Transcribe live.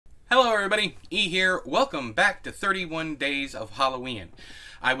Hello everybody, E here. Welcome back to 31 Days of Halloween.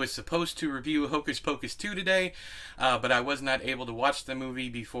 I was supposed to review Hocus Pocus 2 today, but I was not able to watch the movie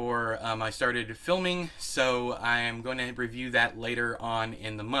before I started filming, so I am going to review that later on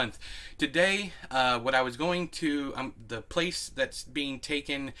in the month. Today, what I was going to, the place that's being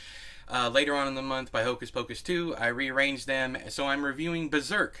taken later on in the month by Hocus Pocus 2, I rearranged them, so I'm reviewing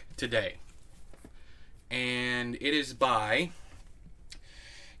BERSERK today. And it is by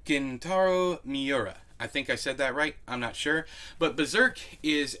Kentaro Miura. I think I said that right. I'm not sure. But BERSERK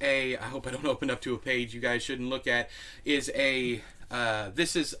is I hope I don't open up to a page you guys shouldn't look at,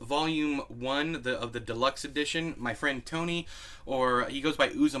 this is volume 1 of the deluxe edition. My friend Tony, or he goes by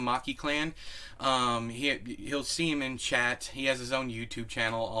Uzumaki Clan, he'll see him in chat. He has his own YouTube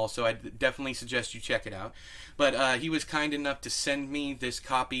channel also. I definitely suggest you check it out. But he was kind enough to send me this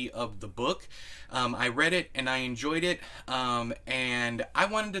copy of the book. I read it and I enjoyed it, and I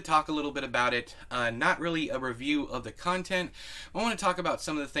wanted to talk a little bit about it. Not really a review of the content. I want to talk about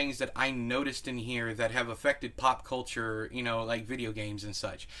some of the things that I noticed in here that have affected pop culture, you know, like video games and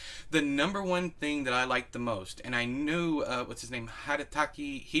such. The number one thing that I liked the most, and I knew, what's his name,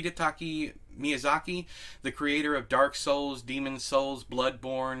 Hidetaki Miyazaki, the creator of Dark Souls, Demon Souls,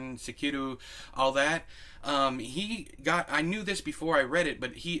 Bloodborne, Sekiro, all that. I knew this before I read it,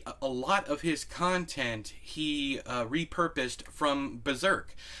 but a lot of his content he repurposed from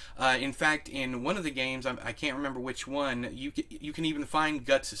BERSERK. In fact, in one of the games, I can't remember which one, you can even find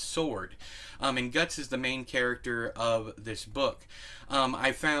Guts' sword. And Guts is the main character of this book.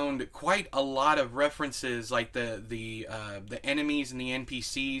 I found quite a lot of references, like the enemies and the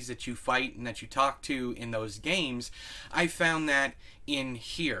NPCs that you fight and that you talk to in those games. I found that in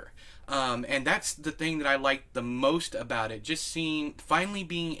here. And that's the thing that I liked the most about it, just finally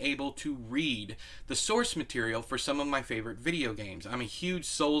being able to read the source material for some of my favorite video games. I'm a huge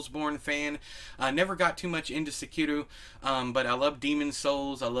Soulsborne fan. I never got too much into Sekiro, but I love Demon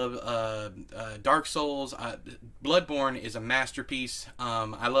Souls, I love Dark Souls. Bloodborne is a masterpiece.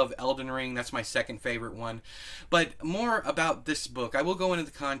 I love Elden Ring, that's my second favorite one. But more about this book, I will go into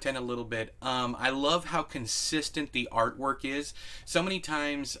the content a little bit. I love how consistent the artwork is. So many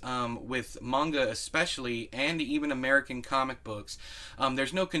times, with manga especially, and even American comic books,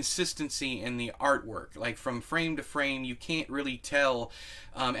 there's no consistency in the artwork. Like from frame to frame, you can't really tell.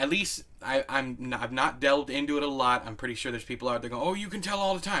 At least I've not delved into it a lot. I'm pretty sure there's people out there going, "Oh, you can tell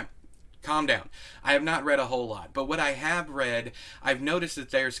all the time." Calm down. I have not read a whole lot, but what I have read, I've noticed that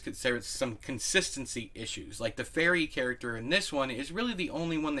there's some consistency issues. Like the fairy character in this one is really the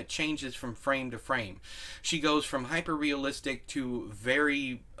only one that changes from frame to frame. She goes from hyper-realistic to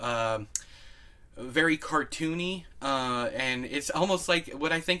very cartoony, and it's almost like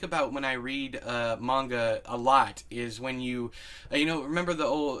what I think about when I read manga a lot is when you remember the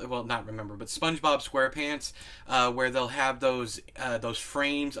old, well, not remember, but SpongeBob SquarePants, where they'll have those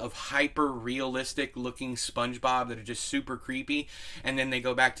frames of hyper realistic looking SpongeBob that are just super creepy, and then they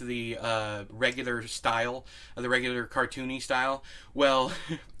go back to the regular style, the regular cartoony style. Well,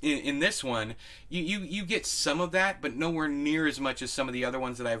 in this one, you get some of that, but nowhere near as much as some of the other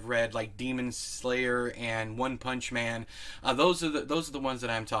ones that I've read, like Demon Slayer and One Punch Man. Those are the ones that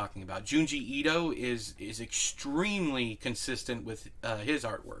I'm talking about. Junji Ito is extremely consistent with his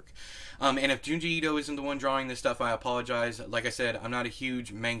artwork. And if Junji Ito isn't the one drawing this stuff, I apologize. Like I said, I'm not a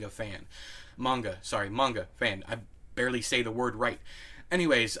huge manga fan. Manga fan. I barely say the word right.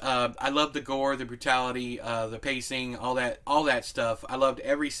 Anyways, I love the gore, the brutality, the pacing, all that stuff. I loved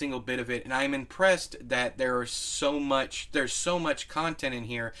every single bit of it, and I'm impressed that there's so much content in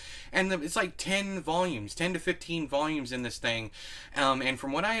here, and it's like 10 to 15 volumes in this thing, and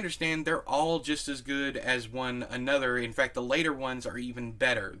from what I understand, they're all just as good as one another. In fact, the later ones are even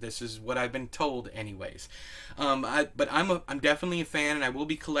better. This is what I've been told, anyways. But I'm definitely a fan, and I will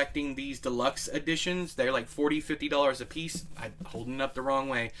be collecting these deluxe editions. They're like $40, $50 a piece. I'm holding up the wrong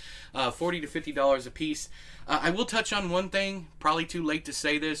way. $40 to $50 a piece. I will touch on one thing, probably too late to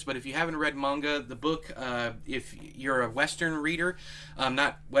say this, but if you haven't read manga, the book, if you're a Western reader,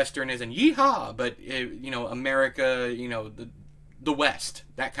 not Western as in yeehaw, but America, the West,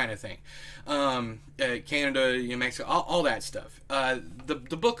 that kind of thing. Canada, Mexico, all that stuff.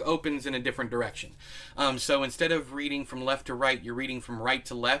 The book opens in a different direction. So instead of reading from left to right, you're reading from right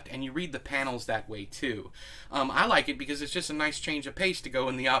to left, and you read the panels that way too. I like it because it's just a nice change of pace to go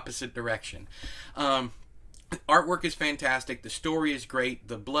in the opposite direction. Artwork is fantastic. The story is great.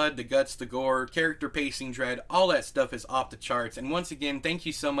 The blood, the guts, the gore, character pacing, dread, all that stuff is off the charts. And once again, thank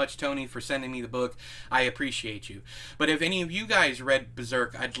you so much, Tony, for sending me the book. I appreciate you. But if any of you guys read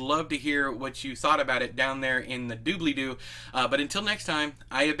Berserk, I'd love to hear what you thought about it down there in the doobly-doo. But until next time,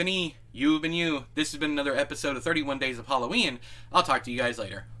 I have been E, you have been you. This has been another episode of 31 Days of Halloween. I'll talk to you guys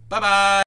later. Bye-bye!